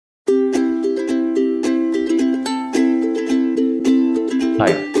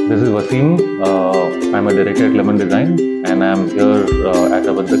Hi, this is Wasim. I'm a director at Lemon Design and I'm here at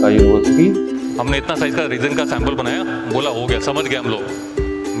Avantika University. हमने इतना size का reason का sample बनाया, बोला हो गया, समझ गए हम लोग.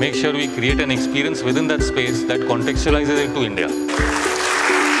 Make sure we create an experience within that space that contextualizes it to India.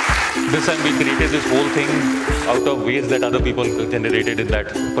 This time we created this whole thing out of ways that other people generated in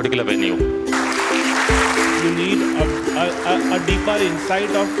that particular venue. You need a deeper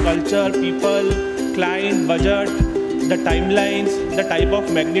insight of culture, people, client, budget, the timelines, the type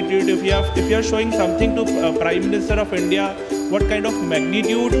of magnitude. If you are showing something to Prime Minister of India, what kind of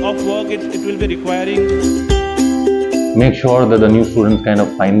magnitude of work it will be requiring. Make sure that the new students kind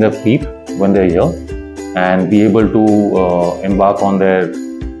of find their feet when they're here and be able to embark on their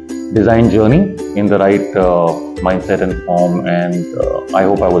design journey in the right mindset and form, and I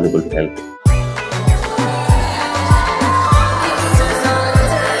hope I was able to help.